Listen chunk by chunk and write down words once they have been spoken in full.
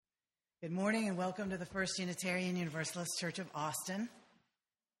Good morning and welcome to the First Unitarian Universalist Church of Austin.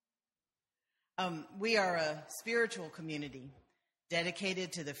 We are a spiritual community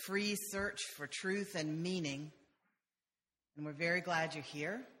dedicated to the free search for truth and meaning, and we're very glad you're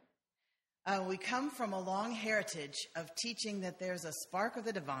here. We come from a long heritage of teaching that there's a spark of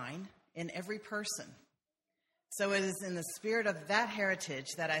the divine in every person. So it is in the spirit of that heritage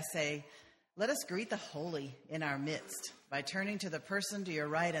that I say, let us greet the holy in our midst by turning to the person to your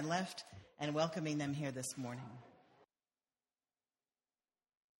right and left and welcoming them here this morning.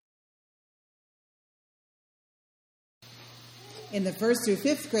 In the 1st through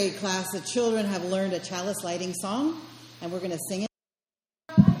 5th grade class, the children have learned a chalice lighting song, and we're going to sing it.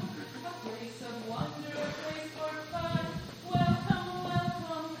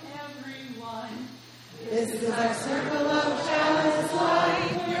 This is our circle of chalice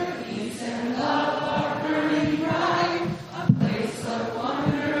light, where peace and love are burning bright. A place of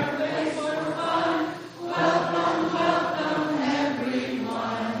wonder, a place for fun. Welcome, welcome,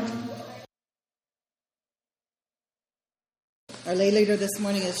 everyone. Our lay leader this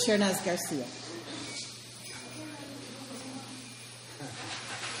morning is Shernaz Garcia.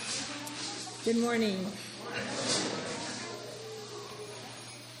 Good morning.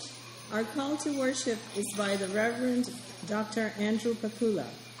 Our call to worship is by the Reverend Dr. Andrew Pakula.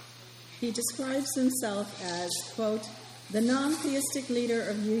 He describes himself as, quote, the non-theistic leader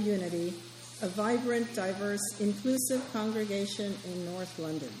of New Unity, a vibrant, diverse, inclusive congregation in North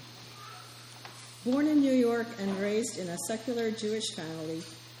London. Born in New York and raised in a secular Jewish family,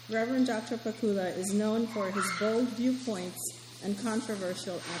 Reverend Dr. Pakula is known for his bold viewpoints and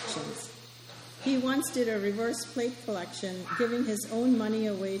controversial actions. He once did a reverse plate collection, giving his own money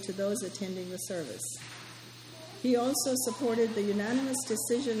away to those attending the service. He also supported the unanimous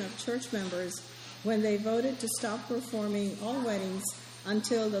decision of church members when they voted to stop performing all weddings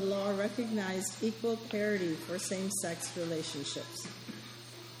until the law recognized equal parity for same-sex relationships.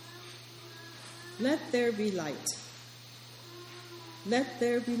 Let there be light. Let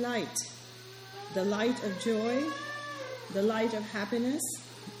there be light. The light of joy, the light of happiness,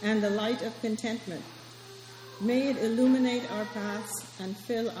 and the light of contentment. May it illuminate our paths and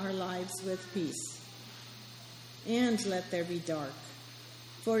fill our lives with peace. And let there be dark,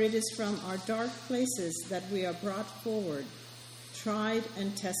 for it is from our dark places that we are brought forward, tried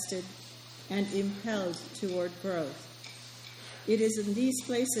and tested, and impelled toward growth. It is in these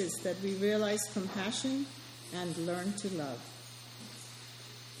places that we realize compassion and learn to love.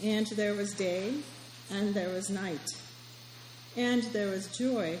 And there was day, and there was night. And there was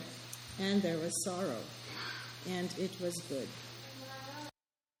joy, and there was sorrow, and it was good.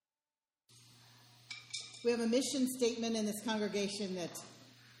 We have a mission statement in this congregation that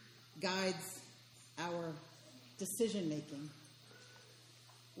guides our decision-making.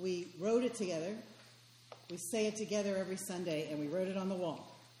 We wrote it together. We say it together every Sunday, and we wrote it on the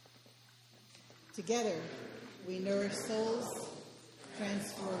wall. Together, we nourish souls,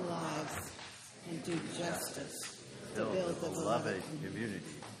 transform lives, and do justice. To build the beloved community.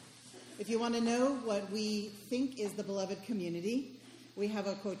 If you want to know what we think is the beloved community, we have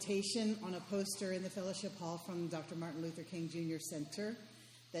a quotation on a poster in the fellowship hall from Dr. Martin Luther King Jr. Center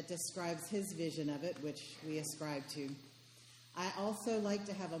that describes his vision of it, which we ascribe to. I also like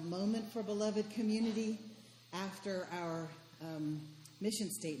to have a moment for beloved community after our mission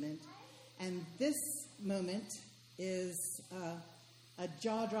statement. And this moment is a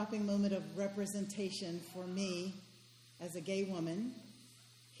jaw-dropping moment of representation for me as a gay woman,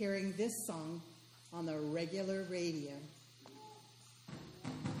 hearing this song on the regular radio.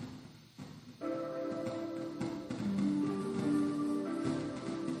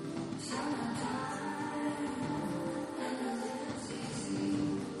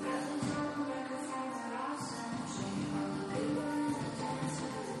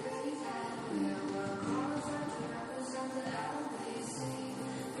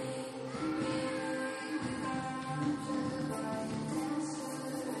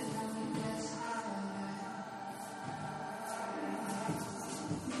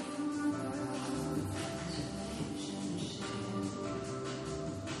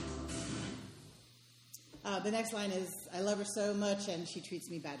 The next line is, I love her so much and she treats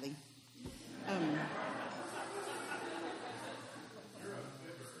me badly.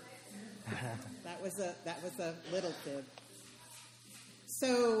 That was a little fib.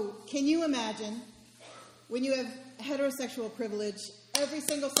 So can you imagine when you have heterosexual privilege, every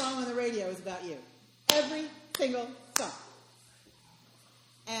single song on the radio is about you. Every single song.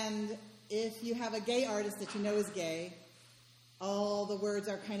 And if you have a gay artist that you know is gay, all the words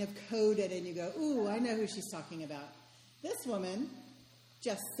are kind of coded and you go, ooh, I know who she's talking about. This woman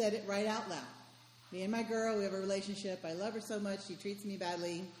just said it right out loud. Me and my girl, we have a relationship. I love her so much. She treats me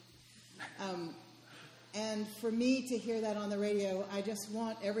badly. And for me to hear that on the radio, I just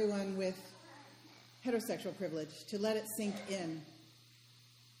want everyone with heterosexual privilege to let it sink in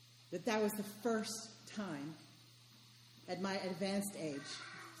that was the first time at my advanced age,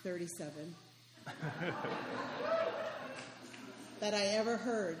 37, that I ever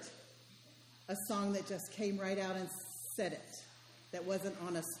heard a song that just came right out and said it, that wasn't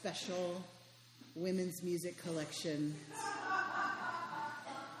on a special women's music collection,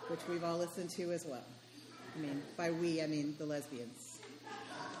 which we've all listened to as well. I mean, by we, I mean the lesbians,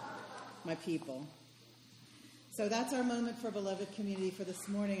 my people. So that's our moment for beloved community for this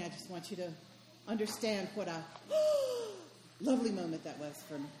morning. I just want you to understand what a lovely moment that was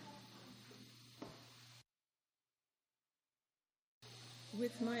for me.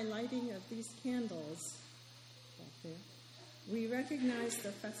 With my lighting of these candles, we recognize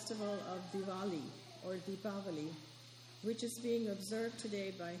the festival of Diwali, or Deepavali, which is being observed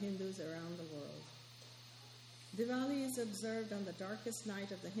today by Hindus around the world. Diwali is observed on the darkest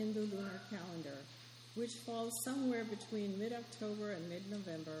night of the Hindu lunar calendar, which falls somewhere between mid-October and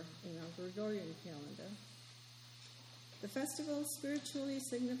mid-November in our Gregorian calendar. The festival spiritually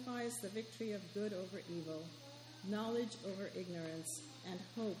signifies the victory of good over evil, knowledge over ignorance, and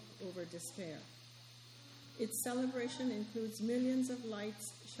hope over despair. Its celebration includes millions of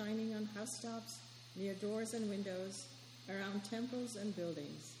lights shining on housetops, near doors and windows, around temples and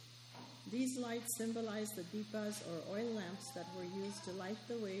buildings. These lights symbolize the deepas or oil lamps that were used to light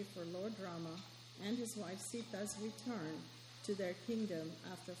the way for Lord Rama and his wife Sita's return to their kingdom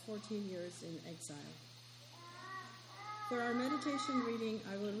after 14 years in exile. For our meditation reading,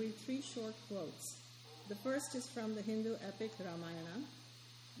 I will read 3 short quotes. The first is from the Hindu epic Ramayana.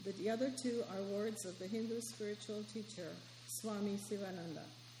 The other 2 are words of the Hindu spiritual teacher, Swami Sivananda.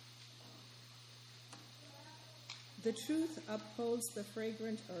 The truth upholds the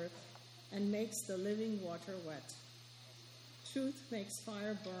fragrant earth and makes the living water wet. Truth makes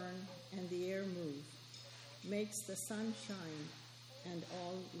fire burn and the air move, makes the sun shine and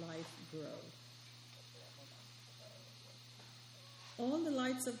all life grow. All the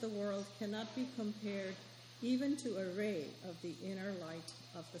lights of the world cannot be compared even to a ray of the inner light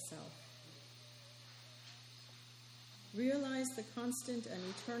of the self. Realize the constant and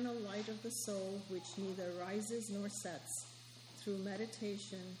eternal light of the soul, which neither rises nor sets, through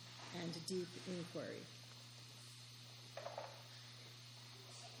meditation and deep inquiry.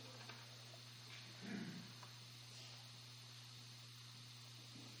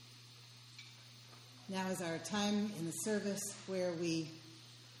 Now is our time in the service where we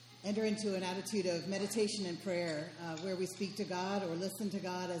enter into an attitude of meditation and prayer, where we speak to God or listen to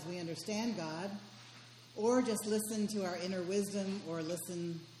God as we understand God, or just listen to our inner wisdom or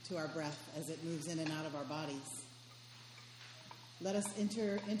listen to our breath as it moves in and out of our bodies. Let us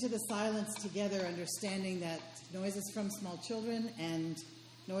enter into the silence together, understanding that noises from small children and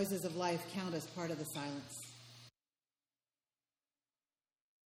noises of life count as part of the silence.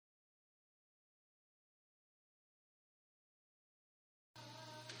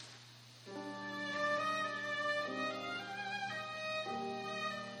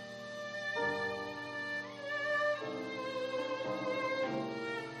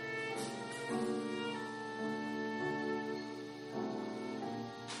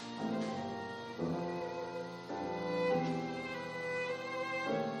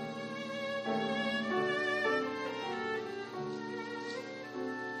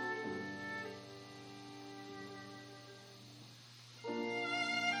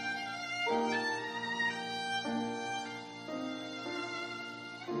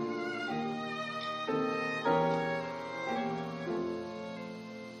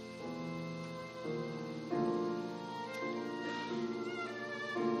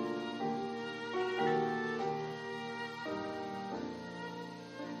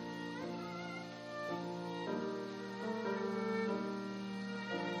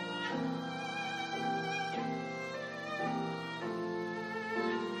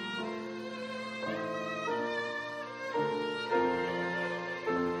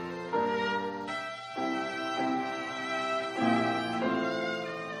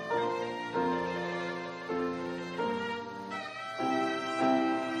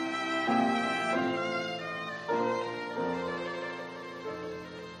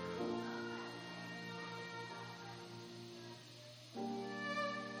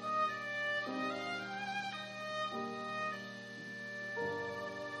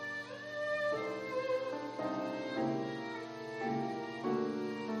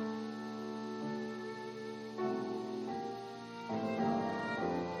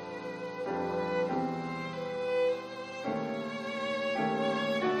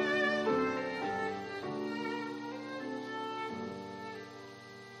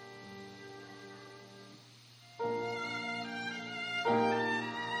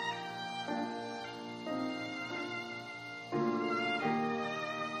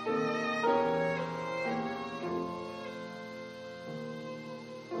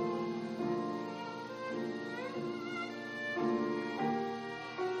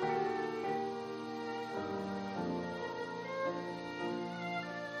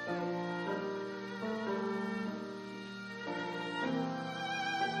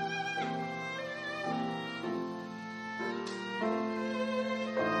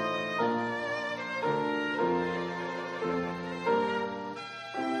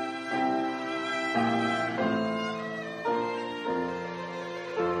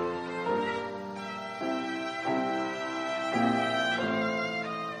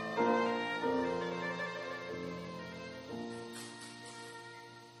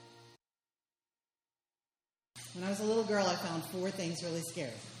 When I was a little girl, I found 4 things really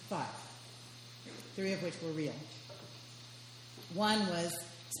scary. 5. 3 of which were real. 1 was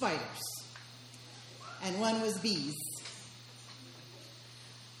spiders. And 1 was bees.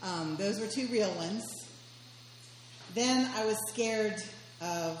 Those were 2 real ones. Then I was scared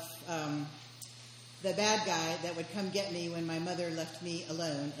of the bad guy that would come get me when my mother left me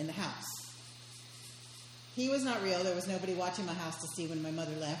alone in the house. He was not real. There was nobody watching my house to see when my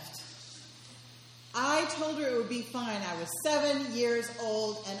mother left. I told her it would be fine. I was 7 years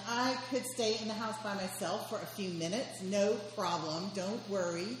old, and I could stay in the house by myself for a few minutes. No problem. Don't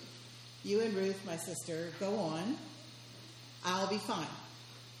worry. You and Ruth, my sister, go on. I'll be fine.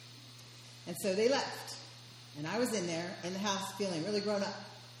 And so they left. And I was in there, in the house, feeling really grown up.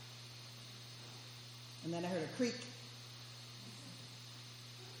 And then I heard a creak.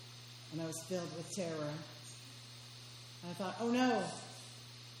 And I was filled with terror. And I thought, oh no,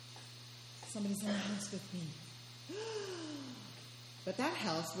 somebody's in the house with me. But that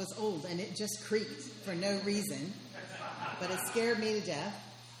house was old, and it just creaked for no reason. But it scared me to death.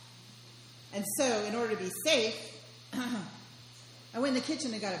 And so, in order to be safe, I went in the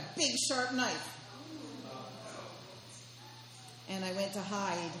kitchen and got a big, sharp knife. And I went to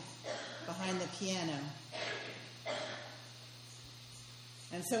hide behind the piano.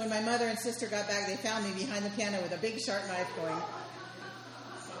 And so when my mother and sister got back, they found me behind the piano with a big, sharp knife going.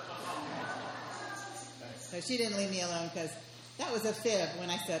 So she didn't leave me alone because that was a fib when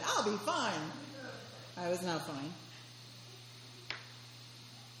I said, I'll be fine. I was not fine.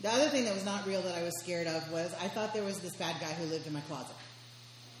 The other thing that was not real that I was scared of was I thought there was this bad guy who lived in my closet.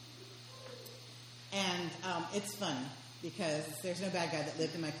 And it's funny because there's no bad guy that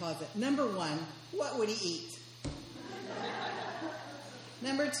lived in my closet. Number 1, what would he eat?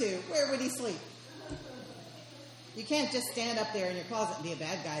 Number 2, where would he sleep? You can't just stand up there in your closet and be a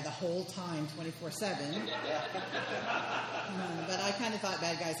bad guy the whole time, 24/7. But I kind of thought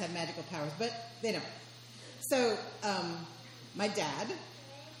bad guys had magical powers, but they don't. So my dad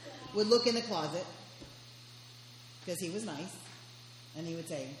would look in the closet because he was nice, and he would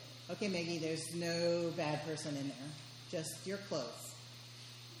say, okay, Maggie, there's no bad person in there, just your clothes.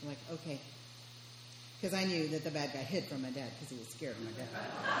 I'm like, okay. Because I knew that the bad guy hid from my dad because he was scared of my dad.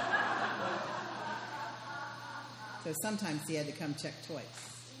 So sometimes he had to come check twice.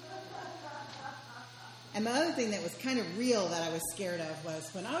 And the other thing that was kind of real that I was scared of was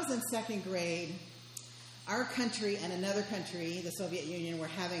when I was in 2nd grade, our country and another country, the Soviet Union, were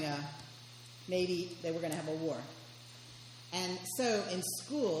having maybe they were going to have a war. And so in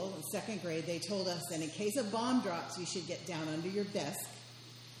school, in 2nd grade, they told us that in case a bomb drops, you should get down under your desk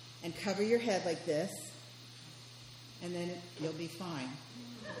and cover your head like this, and then you'll be fine.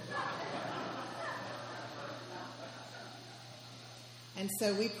 And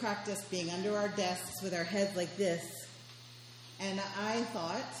so we practiced being under our desks with our heads like this. And I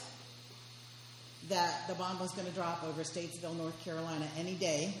thought that the bomb was going to drop over Statesville, North Carolina any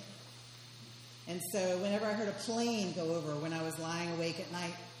day. And so whenever I heard a plane go over when I was lying awake at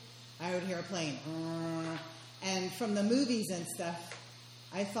night, I would hear a plane. And from the movies and stuff,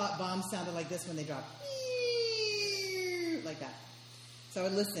 I thought bombs sounded like this when they dropped. Like that. So I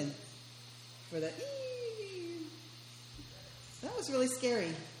would listen for the. That was really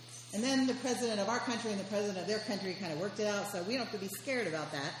scary. And then the president of our country and the president of their country kind of worked it out, so we don't have to be scared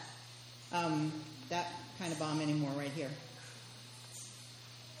about that. That kind of bomb anymore right here.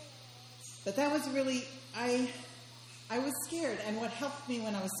 But that was really, I was scared. And what helped me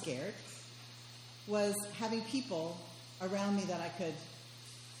when I was scared was having people around me that I could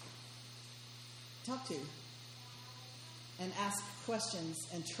talk to and ask questions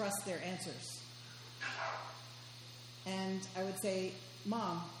and trust their answers. And I would say,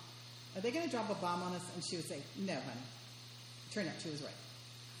 Mom, are they going to drop a bomb on us? And she would say, no, honey. Turned out she was right.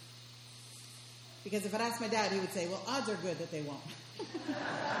 Because if I'd asked my dad, he would say, well, odds are good that they won't. It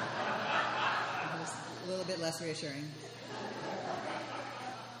was a little bit less reassuring.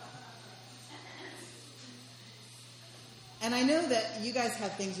 And I know that you guys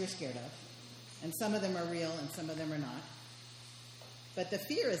have things you're scared of. And some of them are real and some of them are not. But the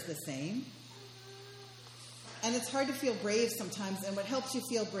fear is the same. And it's hard to feel brave sometimes. And what helps you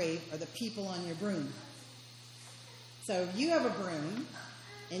feel brave are the people on your broom. So you have a broom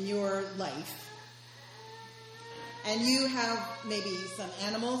in your life. And you have maybe some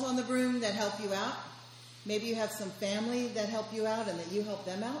animals on the broom that help you out. Maybe you have some family that help you out and that you help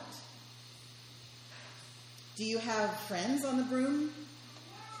them out. Do you have friends on the broom?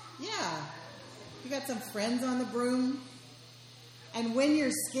 Yeah. You got some friends on the broom. And when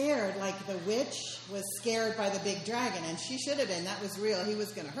you're scared, like the witch was scared by the big dragon, and she should have been, that was real, he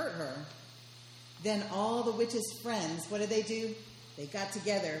was going to hurt her. Then all the witch's friends, what did they do? They got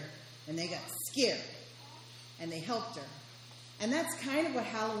together and they got scared. And they helped her. And that's kind of what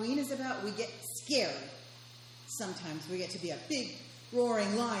Halloween is about. We get scared. Sometimes we get to be a big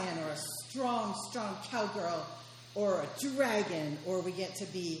roaring lion or a strong cowgirl or a dragon, or we get to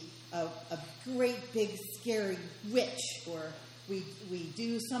be a great big scary witch, or we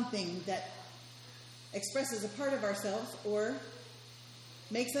do something that expresses a part of ourselves or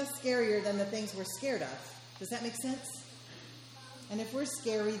makes us scarier than the things we're scared of. Does that make sense? And if we're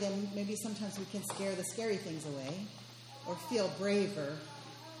scary, then maybe sometimes we can scare the scary things away or feel braver.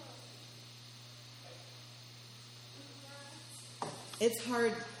 It's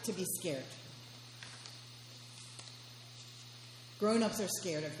hard to be scared. Grown-ups are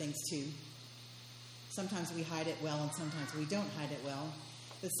scared of things too. Sometimes we hide it well and sometimes we don't hide it well.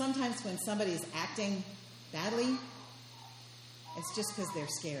 But sometimes when somebody's acting badly, it's just because they're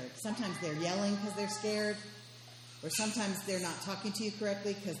scared. Sometimes they're yelling because they're scared. Or sometimes they're not talking to you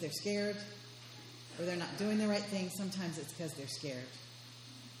correctly because they're scared. Or they're not doing the right thing. Sometimes it's because they're scared.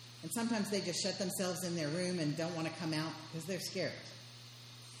 And sometimes they just shut themselves in their room and don't want to come out because they're scared.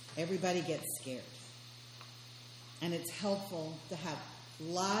 Everybody gets scared. And it's helpful to have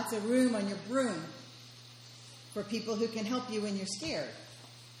lots of room on your broom for people who can help you when you're scared.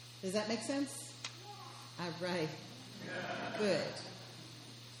 Does that make sense? All right. Good.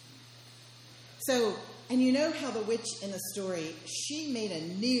 So, and you know how the witch in the story, she made a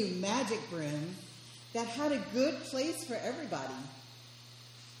new magic broom that had a good place for everybody.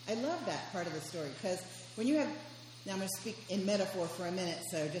 I love that part of the story because when you have, now I'm going to speak in metaphor for a minute,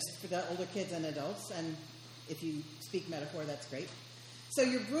 so just for the older kids and adults, and if you speak metaphor, that's great. So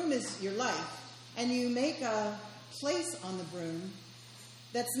your broom is your life, and you make a place on the broom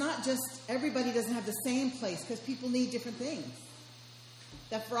that's not just, everybody doesn't have the same place because people need different things.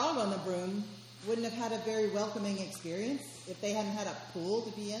 That frog on the broom wouldn't have had a very welcoming experience if they hadn't had a pool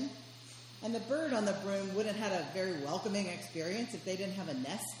to be in. And the bird on the broom wouldn't have had a very welcoming experience if they didn't have a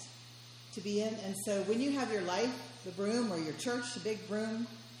nest to be in. And so when you have your life, the broom, or your church, the big broom,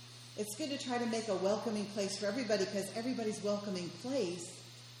 it's good to try to make a welcoming place for everybody because everybody's welcoming place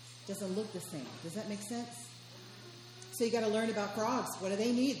doesn't look the same. Does that make sense? So you got to learn about frogs. What do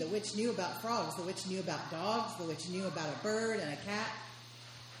they need? The witch knew about frogs. The witch knew about dogs. The witch knew about a bird and a cat.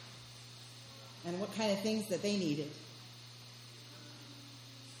 And what kind of things that they needed.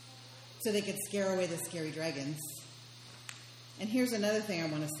 So they could scare away the scary dragons. And here's another thing I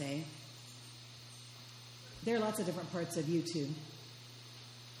want to say. There are lots of different parts of you too.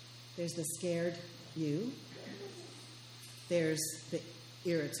 There's the scared you. There's the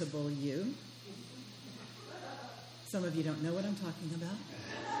irritable you. Some of you don't know what I'm talking about.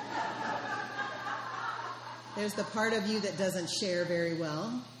 There's the part of you that doesn't share very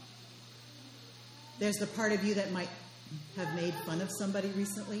well. There's the part of you that might have made fun of somebody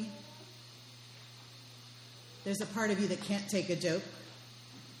recently. There's a part of you that can't take a joke.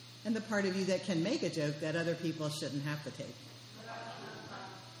 And the part of you that can make a joke that other people shouldn't have to take.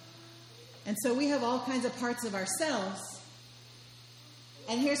 And so we have all kinds of parts of ourselves.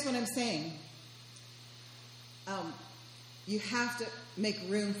 And here's what I'm saying. You have to make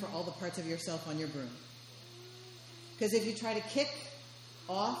room for all the parts of yourself on your broom. Because if you try to kick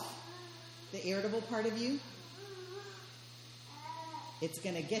off the irritable part of you, it's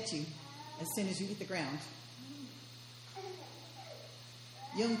going to get you as soon as you hit the ground.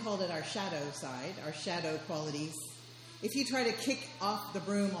 Jung called it our shadow side, our shadow qualities. If you try to kick off the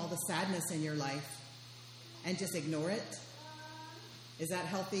broom all the sadness in your life and just ignore it, is that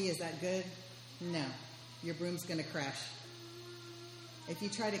healthy? Is that good? No. Your broom's going to crash. If you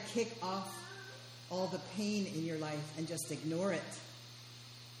try to kick off all the pain in your life and just ignore it,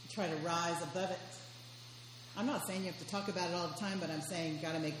 try to rise above it. I'm not saying you have to talk about it all the time, but I'm saying you've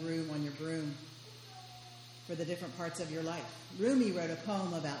got to make room on your broom for the different parts of your life. Rumi wrote a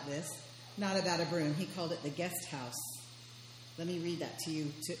poem about this, not about a broom. He called it The Guest House. Let me read that to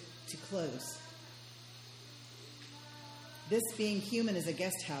you to close. This being human is a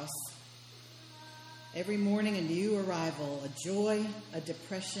guest house. Every morning a new arrival, a joy, a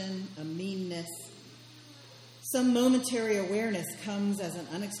depression, a meanness. Some momentary awareness comes as an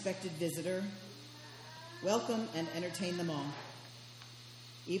unexpected visitor. Welcome and entertain them all,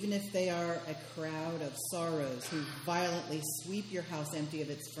 even if they are a crowd of sorrows who violently sweep your house empty of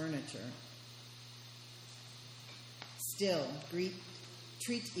its furniture. Still,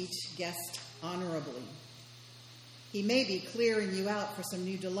 treat each guest honorably. He may be clearing you out for some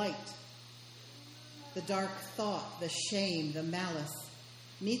new delight. The dark thought, the shame, the malice.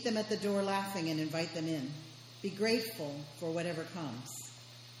 Meet them at the door laughing and invite them in. Be grateful for whatever comes.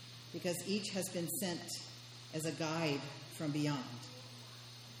 because each has been sent as a guide from beyond.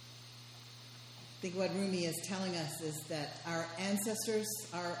 I think what Rumi is telling us is that our ancestors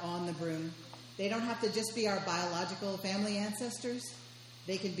are on the broom. They don't have to just be our biological family ancestors.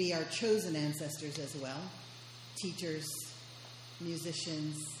 They can be our chosen ancestors as well. Teachers,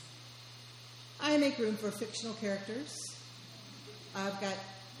 musicians. I make room for fictional characters. I've got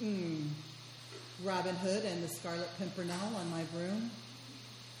Robin Hood and the Scarlet Pimpernel on my broom.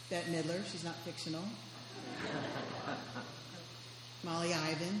 Bette Midler, she's not fictional. Molly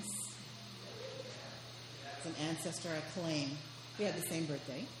Ivins. It's an ancestor I claim. We had the same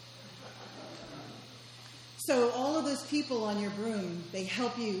birthday. So all of those people on your broom, they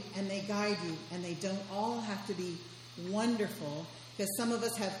help you and they guide you, and they don't all have to be wonderful, because some of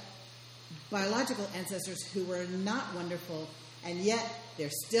us have biological ancestors who were not wonderful, and yet they're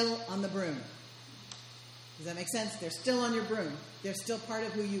still on the broom. Does that make sense? They're still on your broom. They're still part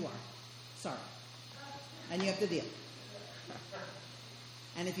of who you are. Sorry. And you have to deal.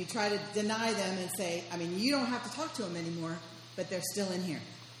 And if you try to deny them and say, you don't have to talk to them anymore, but they're still in here.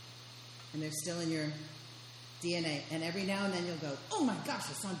 And they're still in your DNA. And every now and then you'll go, oh my gosh,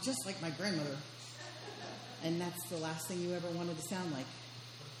 I sound just like my grandmother. And that's the last thing you ever wanted to sound like.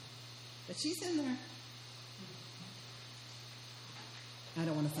 But she's in there. I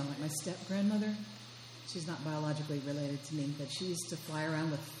don't want to sound like my step-grandmother. She's not biologically related to me, but she used to fly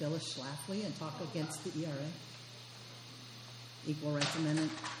around with Phyllis Schlafly and talk against the ERA. Equal Rights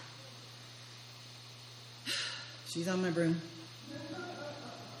Amendment. She's on my broom.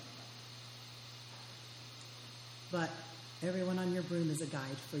 But everyone on your broom is a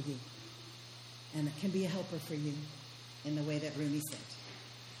guide for you. And it can be a helper for you in the way that Rumi said.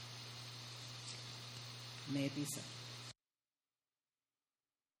 May it be so.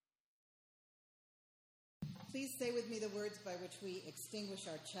 Please say with me the words by which we extinguish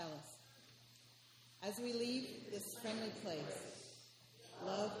our chalice. As we leave this friendly place,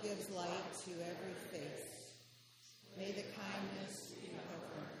 love gives light to every face. May the kindness be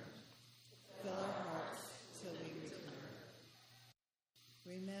open. Fill our hearts till we return.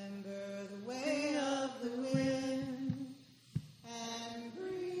 Remember the way of the wind, and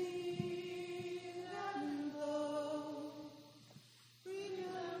breathe and blow.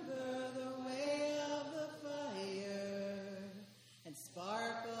 Remember the way of the fire, and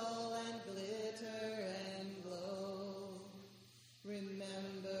sparkle and glitter and glow.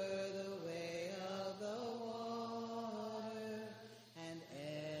 Remember the way of the water, and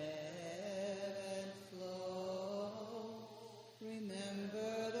ebb and flow.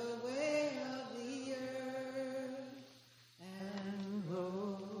 Remember the way of the earth and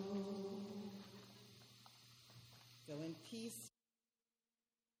roll. Go in peace.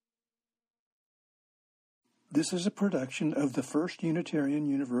 This is a production of the First Unitarian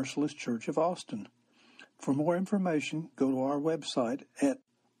Universalist Church of Austin. For more information, go to our website at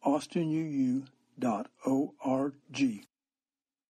austinuu.org.